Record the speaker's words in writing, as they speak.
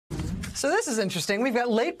So this is interesting. We've got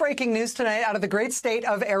late-breaking news tonight out of the great state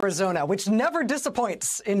of Arizona, which never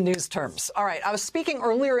disappoints in news terms. All right, I was speaking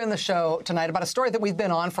earlier in the show tonight about a story that we've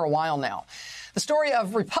been on for a while now. The story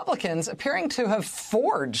of Republicans appearing to have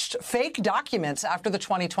forged fake documents after the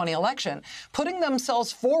 2020 election, putting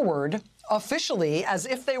themselves forward officially as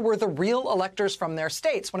if they were the real electors from their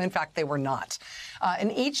states, when in fact they were not.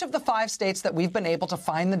 In each of the 5 states that we've been able to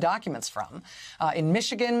find the documents from, in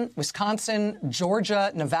Michigan, Wisconsin,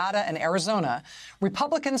 Georgia, Nevada, and Arizona,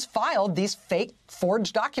 Republicans filed these fake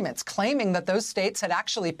forged documents claiming that those states had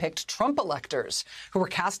actually picked Trump electors who were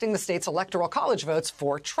casting the state's electoral college votes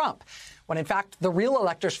for Trump, when in fact the real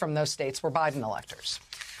electors from those states were Biden electors.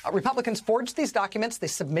 Republicans forged these documents. They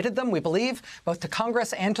submitted them, we believe, both to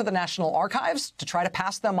Congress and to the National Archives to try to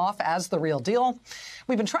pass them off as the real deal.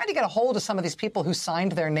 We've been trying to get a hold of some of these people who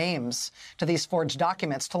signed their names to these forged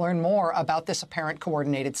documents to learn more about this apparent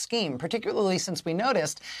coordinated scheme, particularly since we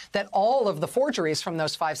noticed that all of the forgeries from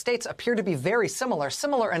those 5 states appear to be very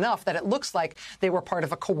similar enough that it looks like they were part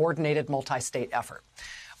of a coordinated multi-state effort.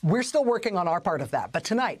 We're still working on our part of that. But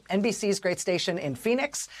tonight, NBC's great station in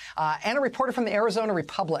Phoenix and a reporter from the Arizona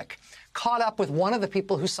Republic caught up with one of the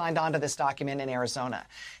people who signed on to this document in Arizona.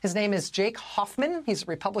 His name is Jake Hoffman. He's a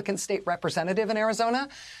Republican state representative in Arizona.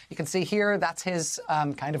 You can see here that's his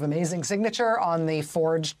kind of amazing signature on the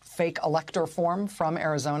forged fake elector form from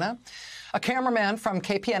Arizona. A cameraman from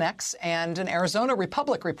KPNX and an Arizona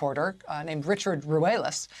Republic reporter named Richard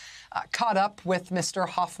Ruelas caught up with Mr.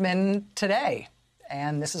 Hoffman today.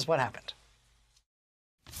 And this is what happened.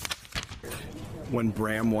 When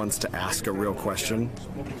Bram wants to ask a real question,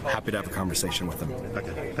 happy to have a conversation with him.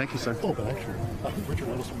 Okay, thank you, sir. Oh, but actually, Richard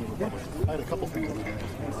Ruelas from the Republic. I had a couple things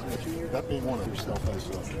to do. That being one of yourself as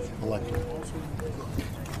elector.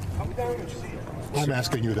 I'm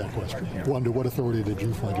asking you that question. One, to what authority did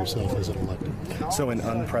you find yourself as an elector? So in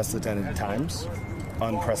unprecedented times,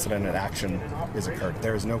 unprecedented action is occurred.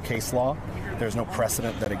 There is no case law. There's no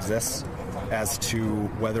precedent that exists as to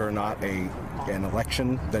whether or not an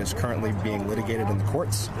election that is currently being litigated in the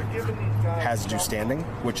courts has due standing,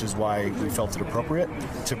 which is why we felt it appropriate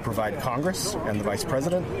to provide Congress and the Vice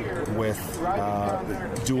President with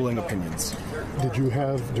dueling opinions. Did you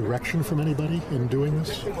have direction from anybody in doing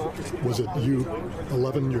this? Was it you,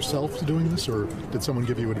 11, yourself doing this, or did someone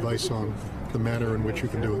give you advice on the manner in which you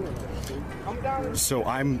can do it? So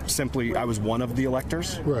I was one of the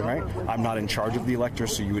electors, right? I'm not in charge of the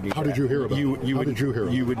electors, so you would need How did you hear about it? How did you hear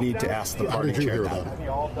about it? You would need to ask the party chair that.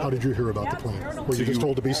 How did you hear about the plan? Were you just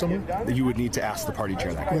told to be somewhere? You would need to ask the party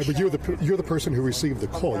chair that question. Yeah, but you're the person who received the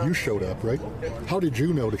call. You showed up, right? How did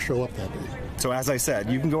you know to show up that day? So as I said,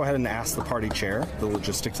 you can go ahead and ask the party chair the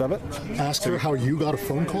logistics of it. Ask her how you got a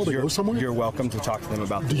phone call to go somewhere? You're welcome to talk to them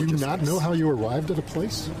about the logistics. Do you not know how you arrived at a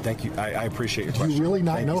place? Thank you. I appreciate your question. Do you really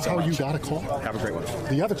not Thank know you so how much. you got a call? Have a great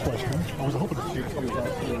one. The other question, I was hoping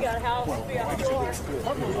to... You got a house, we got a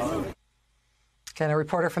store. And a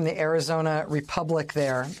reporter from the Arizona Republic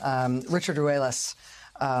there, Richard Ruelas,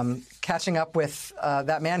 catching up with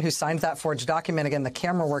that man who signed that forged document. Again, the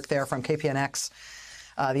camera work there from KPNX,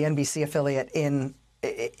 the NBC affiliate in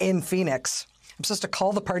Phoenix. I'm supposed to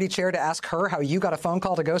call the party chair to ask her how you got a phone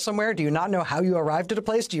call to go somewhere? Do you not know how you arrived at a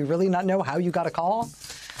place? Do you really not know how you got a call?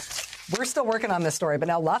 We're still working on this story, but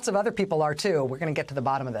now lots of other people are too. We're going to get to the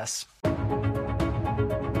bottom of this.